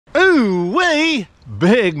me,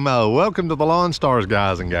 Big Mo. Welcome to the Lawn Stars,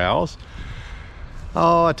 guys and gals.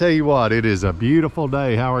 Oh, I tell you what, it is a beautiful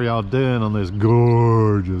day. How are y'all doing on this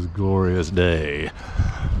gorgeous, glorious day?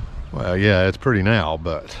 Well, yeah, it's pretty now,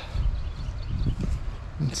 but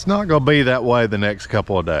it's not going to be that way the next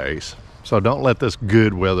couple of days. So don't let this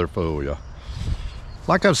good weather fool you.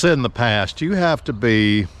 Like I've said in the past, you have to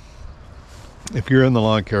be, if you're in the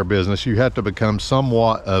lawn care business, you have to become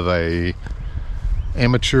somewhat of a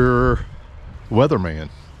amateur weatherman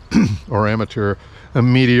or amateur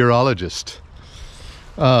meteorologist.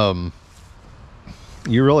 You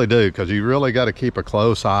really do, because you really got to keep a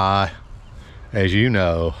close eye, as you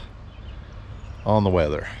know, on the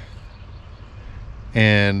weather.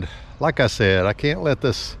 And like I said, I can't let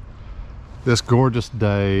this gorgeous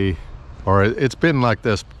day, or it's been like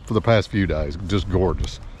this for the past few days, just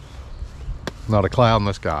gorgeous, not a cloud in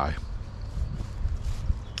the sky.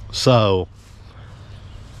 So,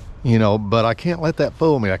 you know, but I can't let that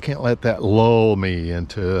fool me. I can't let that lull me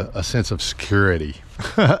into a sense of security,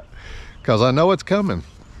 because I know it's coming,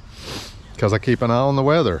 because I keep an eye on the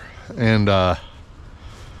weather. And I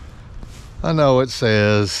know it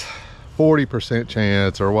says 40%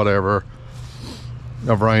 chance or whatever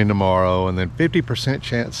of rain tomorrow, and then 50%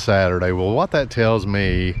 chance Saturday. Well, what that tells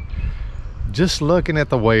me, just looking at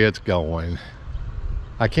the way it's going,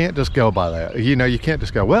 I can't just go by that. You know, you can't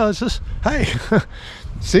just go, well, it's just, hey,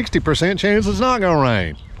 60% chance it's not gonna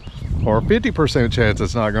rain, or 50% chance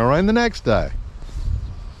it's not gonna rain the next day.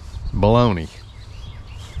 Baloney.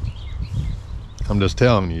 I'm just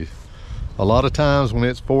telling you, a lot of times when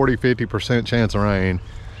it's 40-50% chance of rain,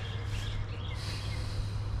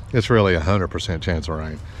 it's really 100% chance of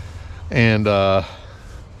rain. And I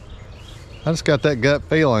just got that gut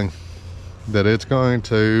feeling that it's going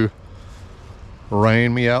to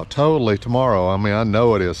rain me out totally tomorrow. I mean, I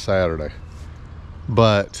know it is Saturday,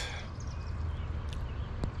 but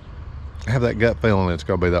I have that gut feeling it's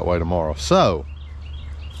going to be that way tomorrow. So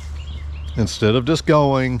instead of just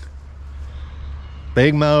going,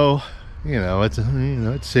 Big Mo, you know, it's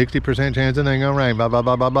 60% chance it ain't gonna rain, blah blah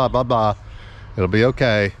blah blah blah blah blah, it'll be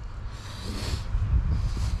okay.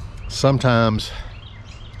 Sometimes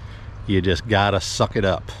you just gotta suck it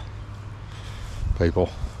up, people.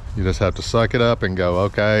 You just have to suck it up and go,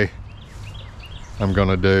 okay, I'm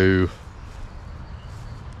gonna do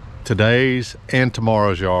today's and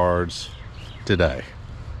tomorrow's yards today.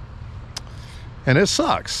 And it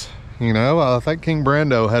sucks, you know. I think King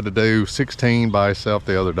Brando had to do 16 by himself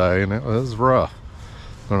the other day, and it was rough.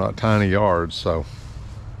 They're not tiny yards, so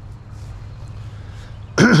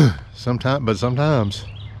sometimes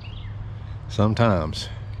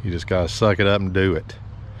you just gotta suck it up and do it.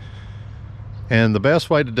 And the best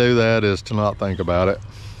way to do that is to not think about it,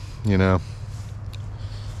 you know.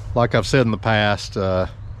 Like I've said in the past, and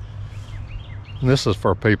this is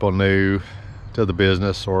for people new to the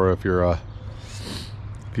business, or if you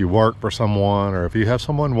work for someone, or if you have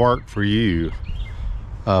someone work for you,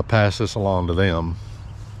 pass this along to them.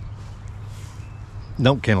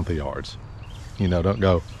 Don't count the yards. You know, don't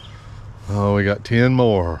go, oh, we got 10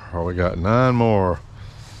 more, or we got 9 more.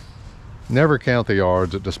 Never count the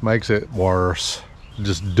yards. It just makes it worse.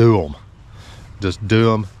 Just do them. Just do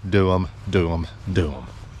them, do them, do them, do them.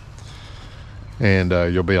 And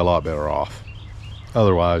you'll be a lot better off.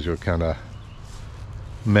 Otherwise, you'll kind of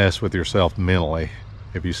mess with yourself mentally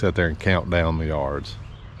if you sit there and count down the yards.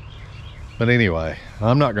 But anyway,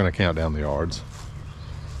 I'm not going to count down the yards.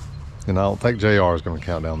 And I don't think JR is going to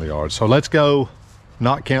count down the yards. So let's go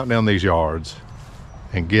not count down these yards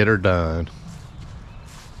and get her done.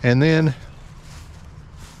 And then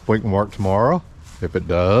we can work tomorrow. If it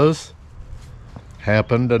does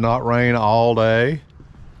happen to not rain all day,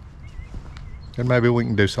 then maybe we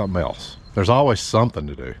can do something else. There's always something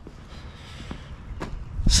to do.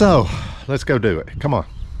 So let's go do it. Come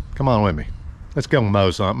on with me. Let's go mow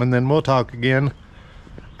something, and then we'll talk again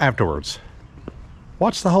afterwards.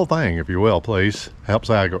 Watch the whole thing, if you will, please. Helps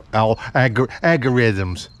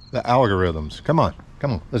algorithms, the algorithms. Come on,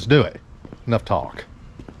 let's do it. Enough talk.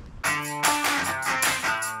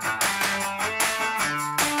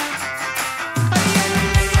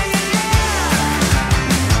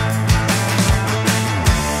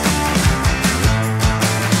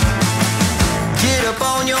 Get up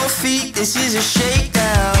on your feet, this is a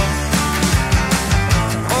shakedown.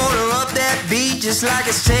 Order up that beat just like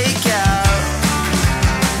it's takeout.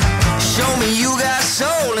 Show me you got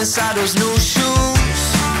soul inside those new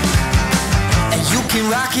shoes, and you can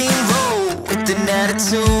rock and roll with an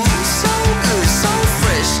attitude. So good, so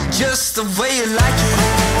fresh, just the way you like it.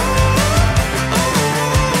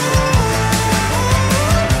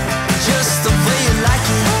 Just the way you like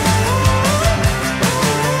it.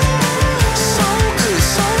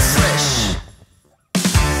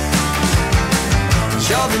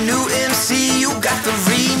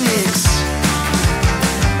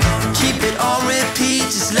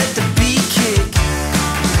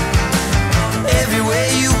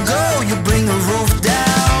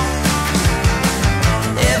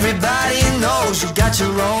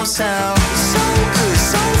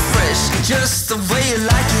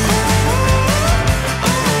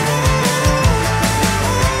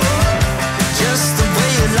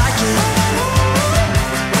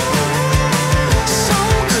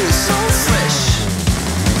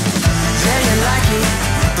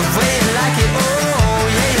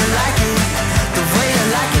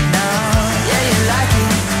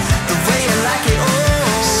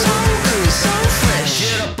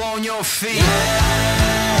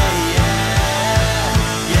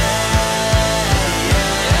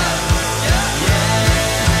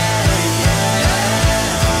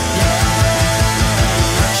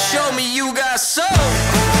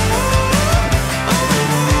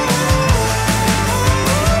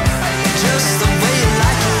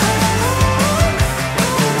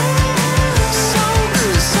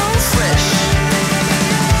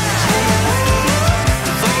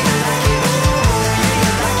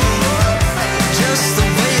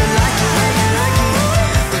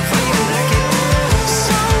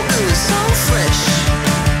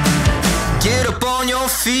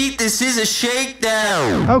 feet, this is a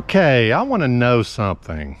shakedown. Okay, I want to know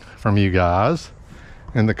something from you guys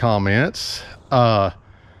in the comments.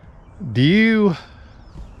 Do you,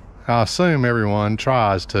 I assume everyone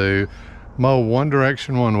tries to mow one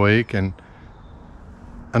direction one week and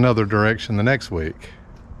another direction the next week,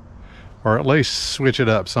 or at least switch it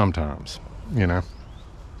up sometimes, you know,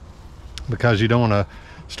 because you don't want to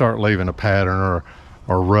start leaving a pattern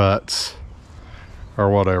or ruts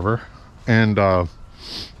or whatever. And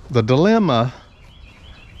the dilemma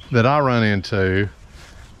that I run into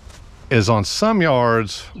is on some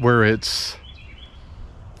yards where it's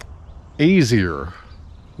easier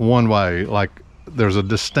one way, like there's a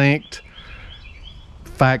distinct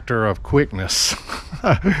factor of quickness.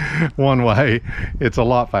 One way, it's a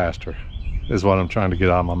lot faster, is what I'm trying to get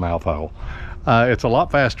out of my mouth hole. It's a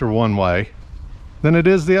lot faster one way than it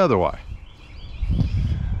is the other way.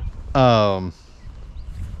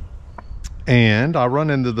 And I run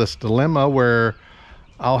into this dilemma where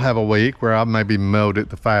I'll have a week where I maybe mowed it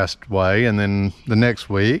the fast way, and then the next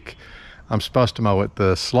week I'm supposed to mow it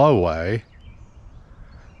the slow way,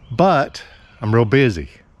 but I'm real busy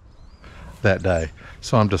that day.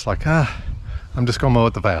 So I'm just like, I'm just gonna mow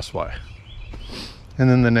it the fast way. And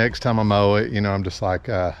then the next time I mow it, you know, I'm just like,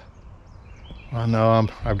 I know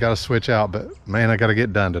I've got to switch out, but man, I got to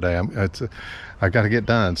get done today. I got to get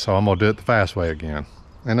done, so I'm gonna do it the fast way again.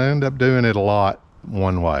 And I end up doing it a lot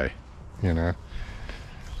one way, you know.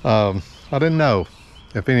 I didn't know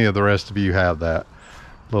if any of the rest of you have that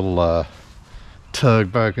little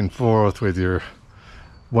tug back and forth with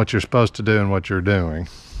what you're supposed to do and what you're doing,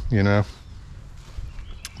 you know.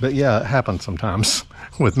 But yeah, it happens sometimes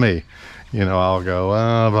with me. You know, I'll go,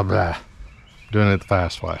 blah, blah, doing it the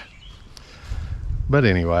fast way. But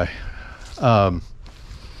anyway,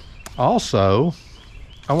 also,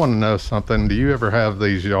 I want to know something. Do you ever have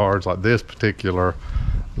these yards like this particular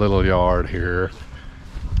little yard here?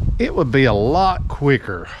 It would be a lot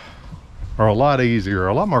quicker or a lot easier,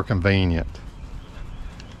 a lot more convenient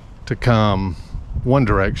to come one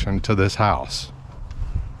direction to this house.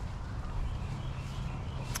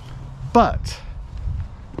 But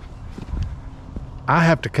I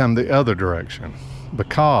have to come the other direction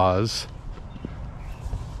because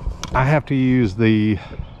I have to use the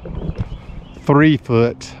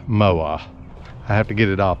 3-foot mower. I have to get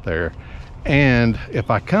it off there. And if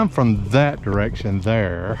I come from that direction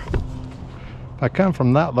there, if I come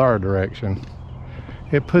from that there direction,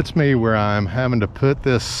 it puts me where I'm having to put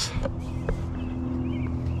this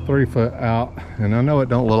 3-foot out. And I know it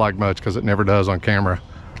don't look like much because it never does on camera,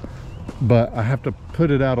 but I have to put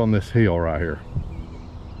it out on this hill right here.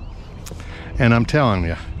 And I'm telling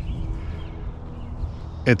you,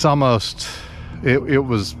 it's almost, it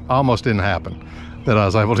was almost didn't happen that I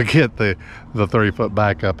was able to get the 3-foot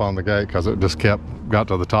back up on the gate, because it just got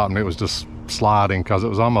to the top and it was just sliding, because it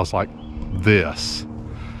was almost like this,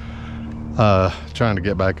 trying to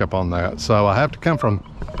get back up on that. So I have to come from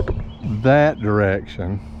that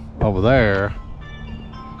direction over there.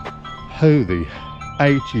 Who the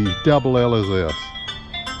H-E-double-L is this?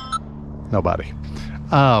 Nobody.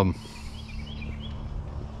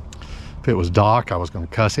 If it was Doc, I was going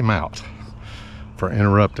to cuss him out for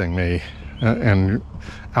interrupting me and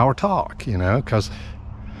our talk, you know, because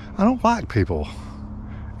I don't like people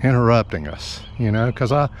interrupting us, you know,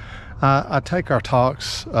 because I take our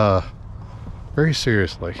talks very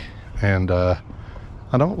seriously, and I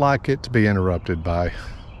don't like it to be interrupted by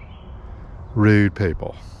rude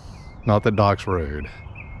people. Not that Doc's rude,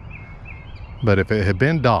 but if it had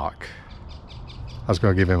been Doc, I was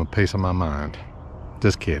going to give him a piece of my mind.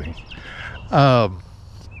 Just kidding.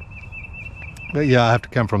 But yeah, I have to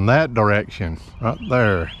come from that direction right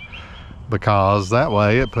there, because that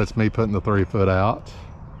way it puts me putting the 3-foot out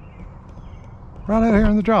right out here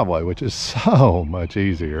in the driveway, which is so much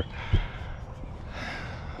easier.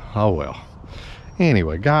 Oh well.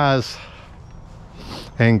 Anyway, guys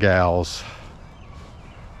and gals,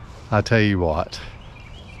 I tell you what,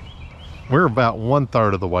 we're about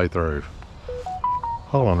 1/3 of the way through.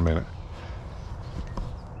 Hold on a minute.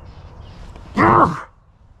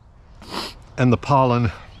 And the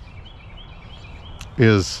pollen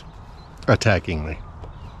is attacking me.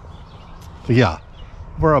 Yeah,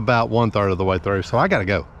 we're about 1/3 of the way through, so I gotta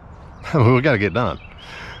go. We gotta get done.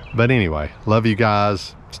 But anyway, love you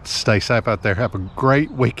guys. Stay safe out there. Have a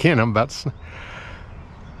great weekend. I'm about to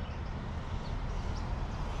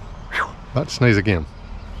sneeze again.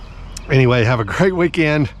 Anyway, have a great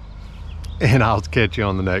weekend, and I'll catch you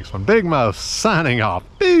on the next one. Big Mo signing off.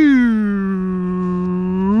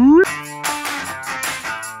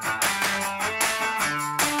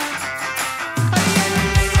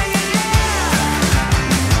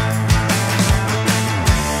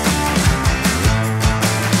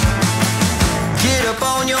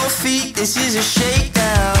 this is a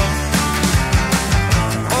shakedown.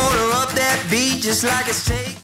 Order up that beat just like it's take.